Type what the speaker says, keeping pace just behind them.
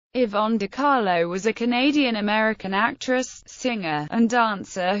Yvonne De Carlo was a Canadian-American actress, singer, and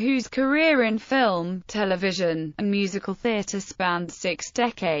dancer whose career in film, television, and musical theatre spanned 6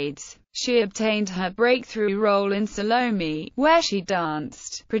 decades. She obtained her breakthrough role in Salome, where she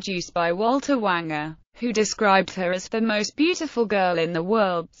danced, produced by Walter Wanger, who described her as the most beautiful girl in the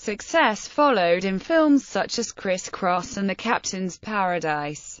world. Success followed in films such as Criss Cross and The Captain's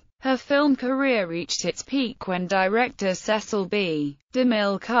Paradise. Her film career reached its peak when director Cecil B.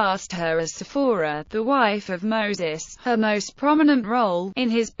 DeMille cast her as Sephora, the wife of Moses, her most prominent role,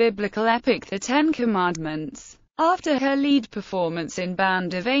 in his biblical epic The Ten Commandments. After her lead performance in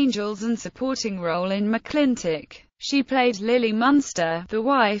Band of Angels and supporting role in McClintock, she played Lily Munster, the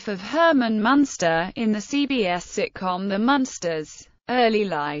wife of Herman Munster, in the CBS sitcom The Munsters. Early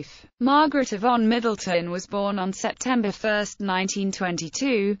life. Margaret Yvonne Middleton was born on September 1,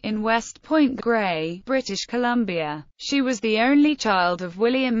 1922, in West Point Grey, British Columbia. She was the only child of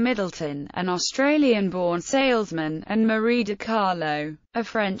William Middleton, an Australian-born salesman, and Marie De Carlo, a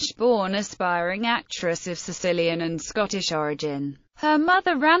French-born aspiring actress of Sicilian and Scottish origin. Her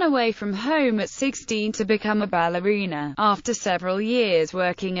mother ran away from home at 16 to become a ballerina. After several years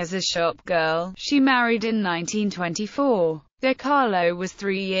working as a shop girl, she married in 1924. De Carlo was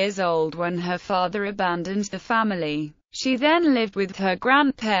 3 years old when her father abandoned the family. She then lived with her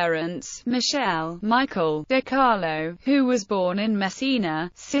grandparents, Michael De Carlo, who was born in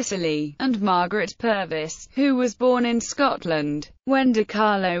Messina, Sicily, and Margaret Purvis, who was born in Scotland. When De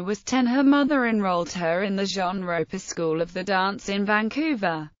Carlo was 10, her mother enrolled her in the Jean Roper School of the Dance in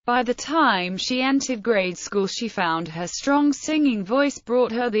Vancouver. By the time she entered grade school, she found her strong singing voice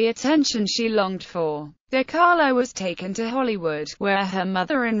brought her the attention she longed for. De Carlo was taken to Hollywood, where her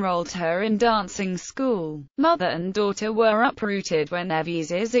mother enrolled her in dancing school. Mother and daughter were uprooted when their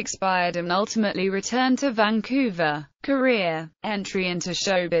visas expired and ultimately returned to Vancouver. Career. Entry into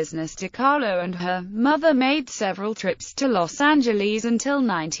show business. De Carlo and her mother made several trips to Los Angeles until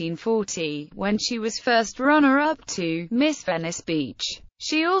 1940, when she was first runner-up to Miss Venice Beach.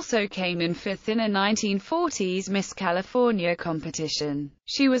 She also came in 5th in a 1940s Miss California competition.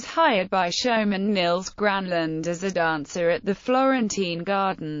 She was hired by showman Nils Granlund as a dancer at the Florentine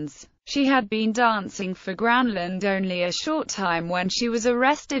Gardens. She had been dancing for Granlund only a short time when she was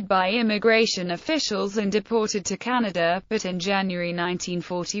arrested by immigration officials and deported to Canada, but in January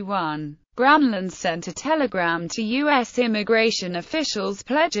 1941, Granlund sent a telegram to U.S. immigration officials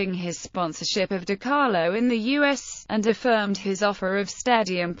pledging his sponsorship of De Carlo in the U.S., and affirmed his offer of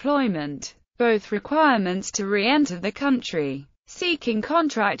steady employment, both requirements to re-enter the country. Seeking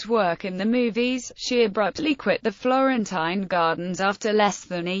contract work in the movies, she abruptly quit the Florentine Gardens after less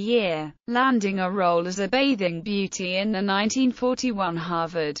than a year, landing a role as a bathing beauty in the 1941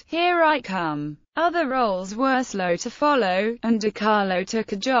 Harvard, Here I Come. Other roles were slow to follow, and De Carlo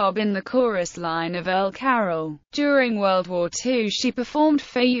took a job in the chorus line of Earl Carroll. During World War II, she performed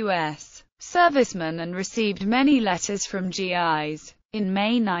for U.S. servicemen and received many letters from GIs. In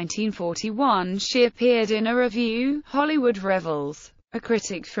May 1941, she appeared in a review, Hollywood Revels. A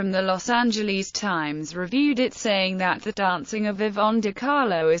critic from the Los Angeles Times reviewed it, saying that the dancing of Yvonne De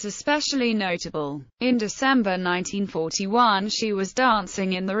Carlo is especially notable. In December 1941, she was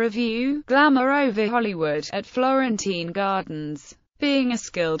dancing in the review, Glamour Over Hollywood, at Florentine Gardens. Being a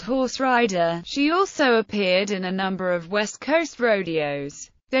skilled horse rider, she also appeared in a number of West Coast rodeos.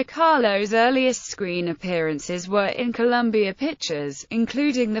 De Carlo's earliest screen appearances were in Columbia Pictures,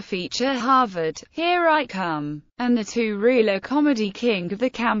 including the feature Harvard, Here I Come, and the two-reeler comedy King of the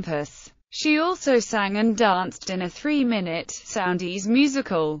Campus. She also sang and danced in a 3-minute, Soundies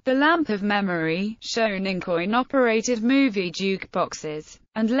musical, The Lamp of Memory, shown in coin-operated movie jukeboxes,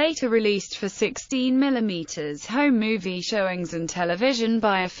 and later released for 16mm home movie showings and television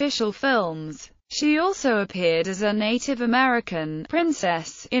by Official Films. She also appeared as a Native American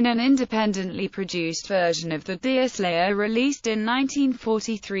princess in an independently produced version of The Deerslayer released in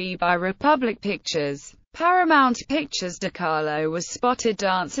 1943 by Republic Pictures. Paramount Pictures. De Carlo was spotted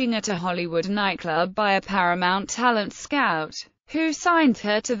dancing at a Hollywood nightclub by a Paramount talent scout, who signed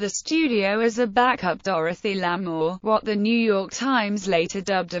her to the studio as a backup Dorothy Lamour, what the New York Times later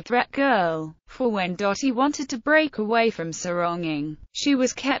dubbed a threat girl. For when Dottie wanted to break away from saronging, she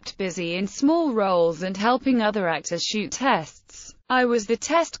was kept busy in small roles and helping other actors shoot tests. I was the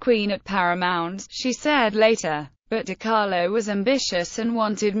test queen at Paramount, she said later. But De Carlo was ambitious and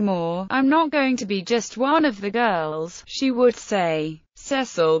wanted more. I'm not going to be just one of the girls, she would say.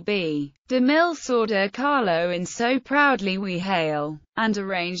 Cecil B. DeMille saw De Carlo in So Proudly We Hail, and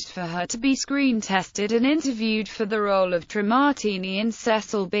arranged for her to be screen-tested and interviewed for the role of Tremartini in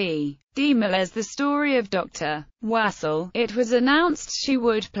Cecil B. DeMille's The Story of Dr. Wassel. It was announced she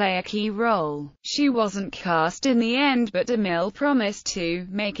would play a key role. She wasn't cast in the end, but DeMille promised to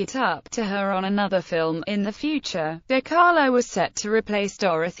make it up to her on another film in the future. De Carlo was set to replace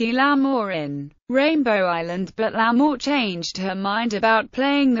Dorothy Lamour in Rainbow Island, but Lamour changed her mind about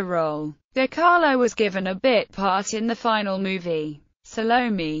playing the role. De Carlo was given a bit part in the final movie,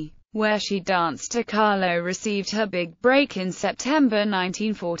 Salome, where she danced. De Carlo received her big break in September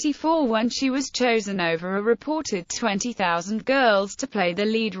 1944 when she was chosen over a reported 20,000 girls to play the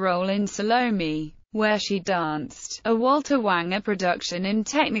lead role in Salome, where she danced, a Walter Wanger production in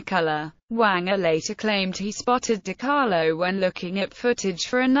Technicolor. Wanger later claimed he spotted De Carlo when looking at footage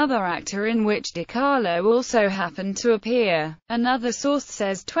for another actor in which De Carlo also happened to appear. Another source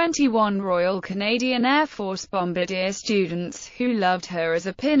says 21 Royal Canadian Air Force Bombardier students who loved her as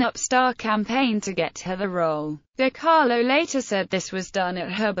a pin-up star campaigned to get her the role. De Carlo later said this was done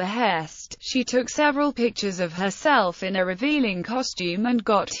at her behest. She took several pictures of herself in a revealing costume and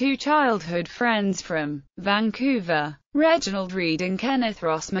got two childhood friends from Vancouver, Reginald Reed and Kenneth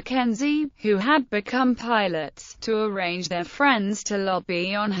Ross Mackenzie, who had become pilots, to arrange their friends to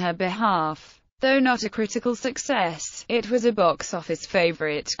lobby on her behalf. Though not a critical success, it was a box office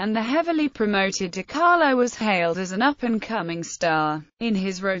favorite, and the heavily promoted De Carlo was hailed as an up-and-coming star. In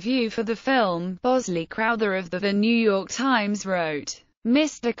his review for the film, Bosley Crowther of The New York Times wrote,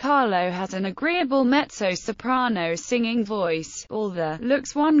 "Miss De Carlo has an agreeable mezzo-soprano singing voice, all the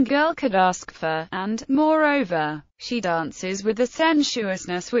looks one girl could ask for, and, moreover, she dances with a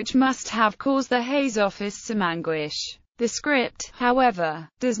sensuousness which must have caused the Hayes office some anguish." The script, however,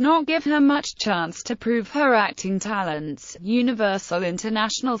 does not give her much chance to prove her acting talents. Universal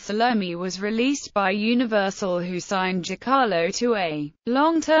International. Salome was released by Universal, who signed De Carlo to a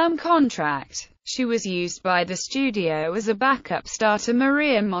long-term contract. She was used by the studio as a backup star to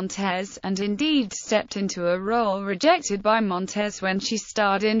Maria Montez, and indeed stepped into a role rejected by Montez when she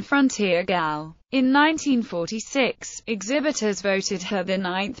starred in Frontier Gal. In 1946, exhibitors voted her the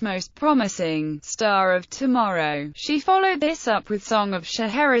 9th most promising star of tomorrow. She followed this up with Song of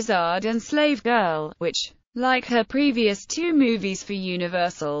Scheherazade and Slave Girl, which, like her previous two movies for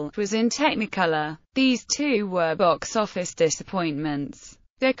Universal, was in Technicolor. These two were box office disappointments.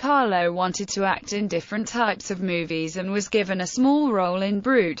 De Carlo wanted to act in different types of movies and was given a small role in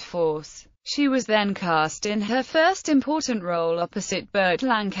Brute Force. She was then cast in her first important role opposite Burt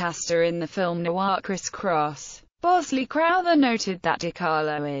Lancaster in the film noir Criss Cross. Bosley Crowther noted that De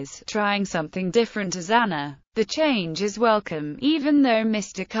Carlo is trying something different as Anna. The change is welcome, even though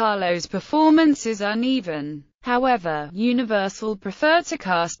Miss De Carlo's performance is uneven. However, Universal preferred to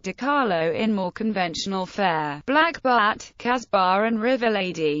cast De Carlo in more conventional fare. Black Bat, Casbah and River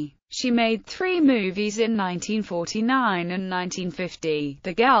Lady. She made 3 movies in 1949 and 1950,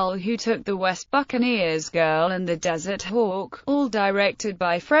 The Gal Who Took the West, Buccaneers Girl and The Desert Hawk, all directed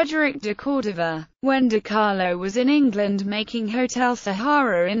by Frederick de Cordova. When De Carlo was in England making Hotel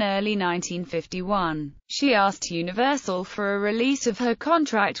Sahara in early 1951, she asked Universal for a release of her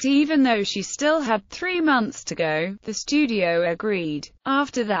contract even though she still had 3 months to go. The studio agreed.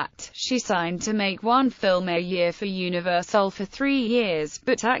 After that, she signed to make 1 film a year for Universal for 3 years,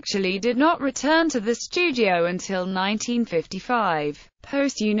 but actually did not return to the studio until 1955.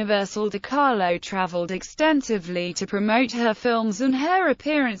 Post-Universal, De Carlo traveled extensively to promote her films and her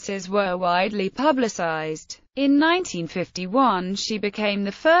appearances were widely publicized. In 1951, she became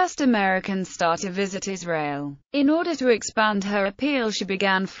the first American star to visit Israel. In order to expand her appeal, she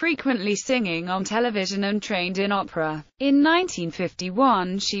began frequently singing on television and trained in opera. In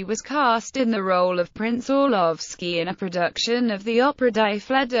 1951, she was cast in the role of Prince Orlovsky in a production of the opera Die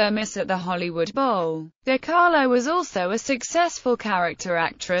Fledermaus at the Hollywood Bowl. De Carlo was also a successful character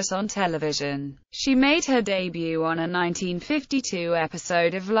actress on television. She made her debut on a 1952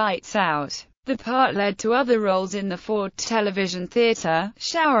 episode of Lights Out. The part led to other roles in the Ford Television Theater,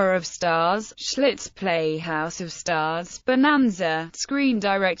 Shower of Stars, Schlitz Playhouse of Stars, Bonanza, Screen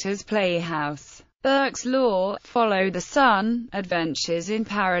Directors Playhouse, Burke's Law, Follow the Sun, Adventures in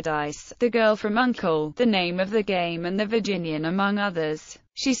Paradise, The Girl from U.N.C.L.E., The Name of the Game and The Virginian, among others.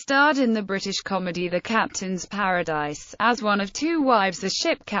 She starred in the British comedy The Captain's Paradise, as one of 2 wives the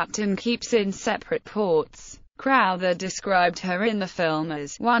ship captain keeps in separate ports. Crowther described her in the film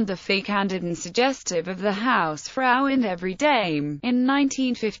as wonderfully candid and suggestive of the housefrau in Every Dame. In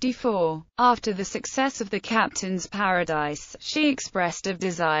 1954, after the success of The Captain's Paradise, she expressed a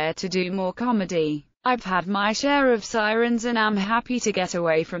desire to do more comedy. I've had my share of sirens and am happy to get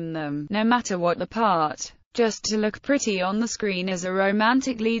away from them, no matter what the part. Just to look pretty on the screen as a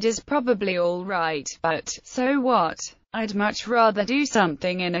romantic lead is probably all right, but so what? I'd much rather do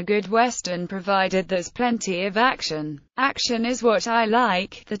something in a good western provided there's plenty of action. Action is what I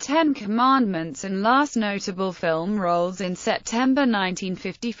like. The Ten Commandments and last notable film roles in September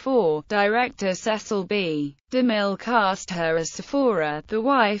 1954. Director Cecil B. DeMille cast her as Sephora, the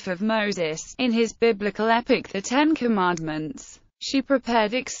wife of Moses, in his biblical epic The Ten Commandments. She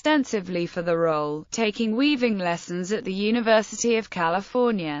prepared extensively for the role, taking weaving lessons at the University of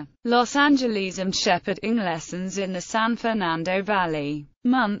California, Los Angeles and shepherding lessons in the San Fernando Valley.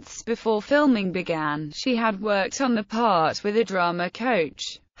 Months before filming began, she had worked on the part with a drama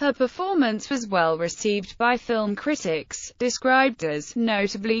coach. Her performance was well received by film critics, described as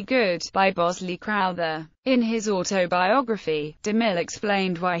notably good by Bosley Crowther. In his autobiography, DeMille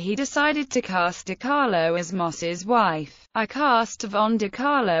explained why he decided to cast De Carlo as Moses's wife. I cast Yvonne De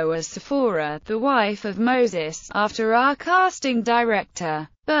Carlo as Sephora, the wife of Moses, after our casting director,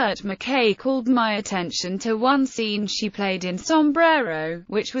 Burt McKay, called my attention to one scene she played in Sombrero,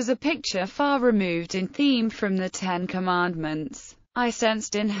 which was a picture far removed in theme from the Ten Commandments. I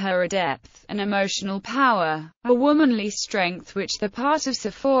sensed in her a depth, an emotional power, a womanly strength which the part of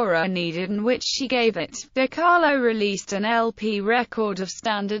Sephora needed and which she gave it. De Carlo released an LP record of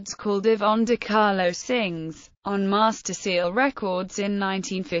standards called Yvonne De Carlo Sings, on Master Seal Records in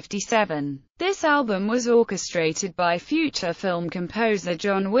 1957. This album was orchestrated by future film composer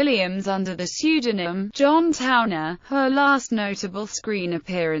John Williams under the pseudonym John Towner. Her last notable screen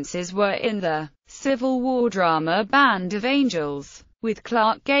appearances were in the Civil War drama Band of Angels, with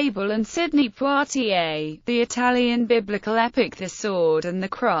Clark Gable and Sidney Poitier, the Italian biblical epic The Sword and the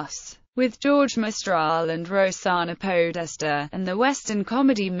Cross, with George Mistral and Rosanna Podesta, and the western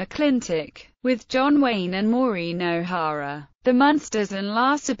comedy McClintock, with John Wayne and Maureen O'Hara. The Munsters and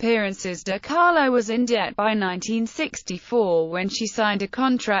last appearances. De Carlo was in debt by 1964 when she signed a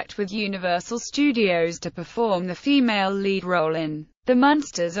contract with Universal Studios to perform the female lead role in The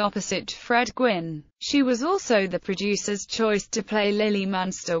Munsters opposite Fred Gwynne. She was also the producer's choice to play Lily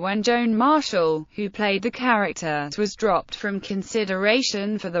Munster when Joan Marshall, who played the character, was dropped from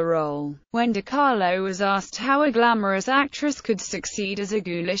consideration for the role. When De Carlo was asked how a glamorous actress could succeed as a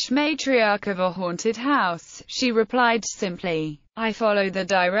ghoulish matriarch of a haunted house, she replied simply, "I follow the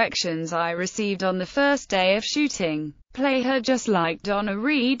directions I received on the first day of shooting. Play her just like Donna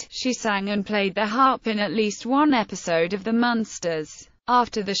Reed." She sang and played the harp in at least one episode of The Munsters.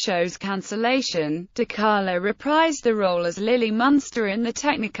 After the show's cancellation, De Carlo reprised the role as Lily Munster in the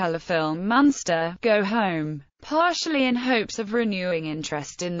Technicolor film Munster, Go Home, partially in hopes of renewing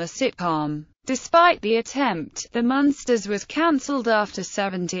interest in the sitcom. Despite the attempt, The Munsters was cancelled after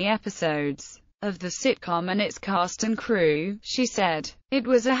 70 episodes of the sitcom and its cast and crew. She said, "It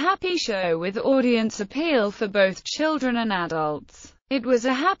was a happy show with audience appeal for both children and adults. It was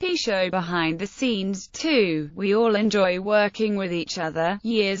a happy show behind the scenes, too. We all enjoy working with each other."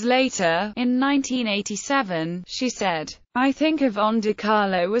 Years later, in 1987, she said, "I think Yvonne De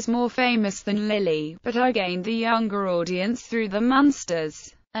Carlo was more famous than Lily, but I gained the younger audience through The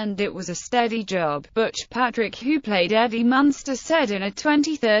Munsters, and it was a steady job." Butch Patrick, who played Eddie Munster, said in a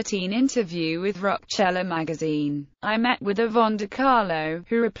 2013 interview with Rockchella magazine, "I met with Yvonne De Carlo,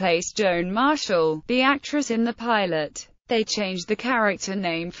 who replaced Joan Marshall, the actress in the pilot. They changed the character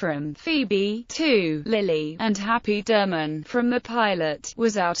name from Phoebe to Lily, and Happy Derman from the pilot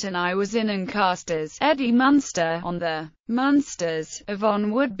was out and I was in and cast as Eddie Munster on The Munsters.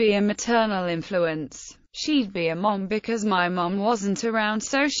 Yvonne would be a maternal influence. She'd be a mom because my mom wasn't around,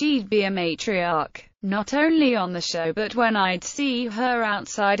 so she'd be a matriarch, not only on the show but when I'd see her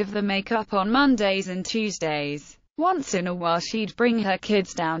outside of the makeup on Mondays and Tuesdays. Once in a while she'd bring her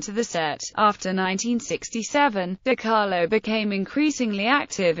kids down to the set." After 1967, De Carlo became increasingly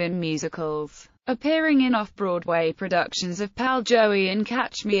active in musicals, appearing in off-Broadway productions of Pal Joey and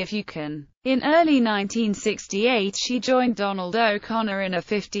Catch Me If You Can. In early 1968 she joined Donald O'Connor in a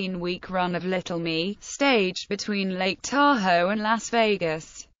 15-week run of Little Me, staged between Lake Tahoe and Las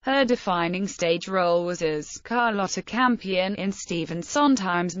Vegas. Her defining stage role was as Carlotta Campion in Stephen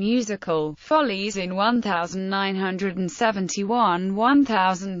Sondheim's musical Follies in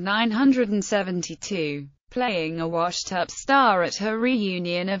 1971-1972. Playing a washed-up star at her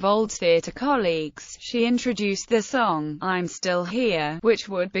reunion of old theatre colleagues, she introduced the song, "I'm Still Here," which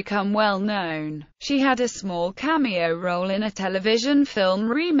would become well known. She had a small cameo role in a television film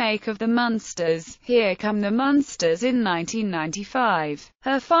remake of The Munsters, Here Come the Munsters, in 1995.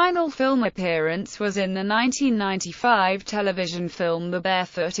 Her final film appearance was in the 1995 television film The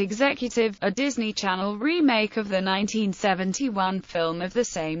Barefoot Executive, a Disney Channel remake of the 1971 film of the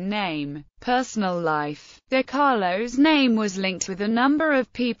same name. Personal life. De Carlo's name was linked with a number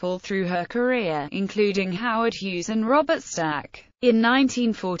of people through her career, including Howard Hughes and Robert Stack. In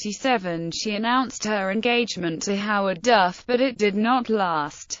 1947 she announced her engagement to Howard Duff, but it did not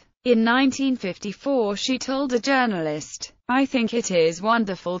last. In 1954 she told a journalist, "I think it is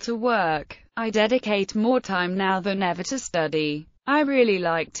wonderful to work. I dedicate more time now than ever to study. I really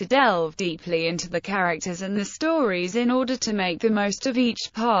like to delve deeply into the characters and the stories in order to make the most of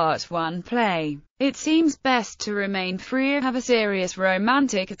each part one play. It seems best to remain free and have serious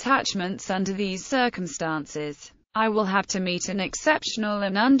romantic attachments under these circumstances. I will have to meet an exceptional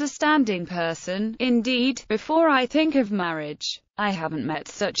and understanding person, indeed, before I think of marriage. I haven't met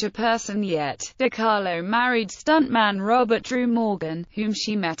such a person yet." De Carlo married stuntman Robert Drew Morgan, whom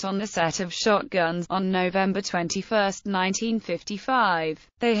she met on the set of Shotguns, on November 21, 1955.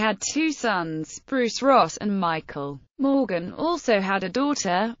 They had two sons, Bruce Ross and Michael. Morgan also had a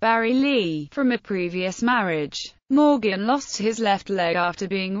daughter, Barry Lee, from a previous marriage. Morgan lost his left leg after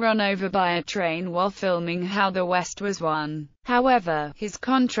being run over by a train while filming How the West Was Won. However, his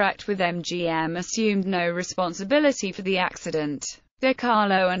contract with MGM assumed no responsibility for the accident. De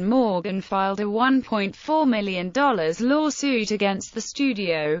Carlo and Morgan filed a $1.4 million lawsuit against the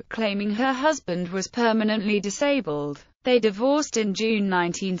studio, claiming her husband was permanently disabled. They divorced in June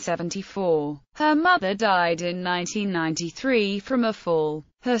 1974. Her mother died in 1993 from a fall.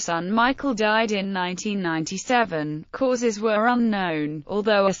 Her son Michael died in 1997. Causes were unknown,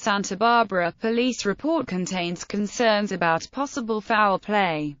 although a Santa Barbara police report contains concerns about possible foul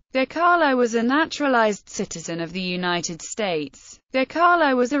play. De Carlo was a naturalized citizen of the United States. De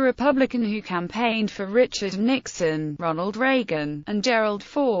Carlo was a Republican who campaigned for Richard Nixon, Ronald Reagan, and Gerald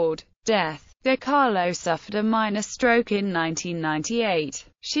Ford. Death. De Carlo suffered a minor stroke in 1998.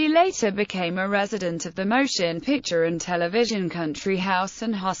 She later became a resident of the motion picture and television Country House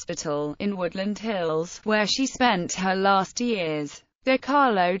and Hospital, in Woodland Hills, where she spent her last years. De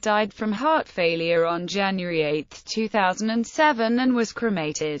Carlo died from heart failure on January 8, 2007 and was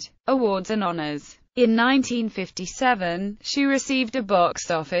cremated. Awards and honors. In 1957, she received a box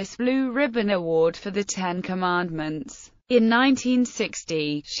office Blue Ribbon Award for The Ten Commandments. In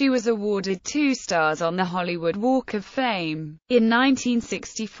 1960, she was awarded 2 stars on the Hollywood Walk of Fame. In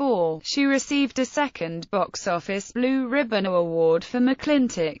 1964, she received a second box office Blue Ribbon Award for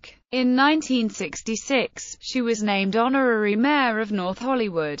McClintock. In 1966, she was named honorary mayor of North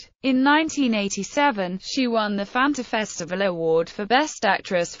Hollywood. In 1987, she won the Fanta Festival Award for Best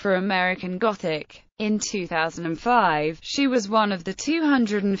Actress for American Gothic. In 2005, she was one of the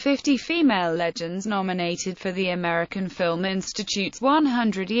 250 female legends nominated for the American Film Institute's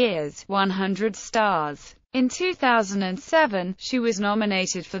 100 Years, 100 Stars. In 2007, she was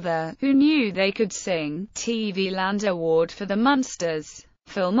nominated for the Who Knew They Could Sing TV Land Award for the Munsters.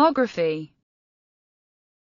 Filmography.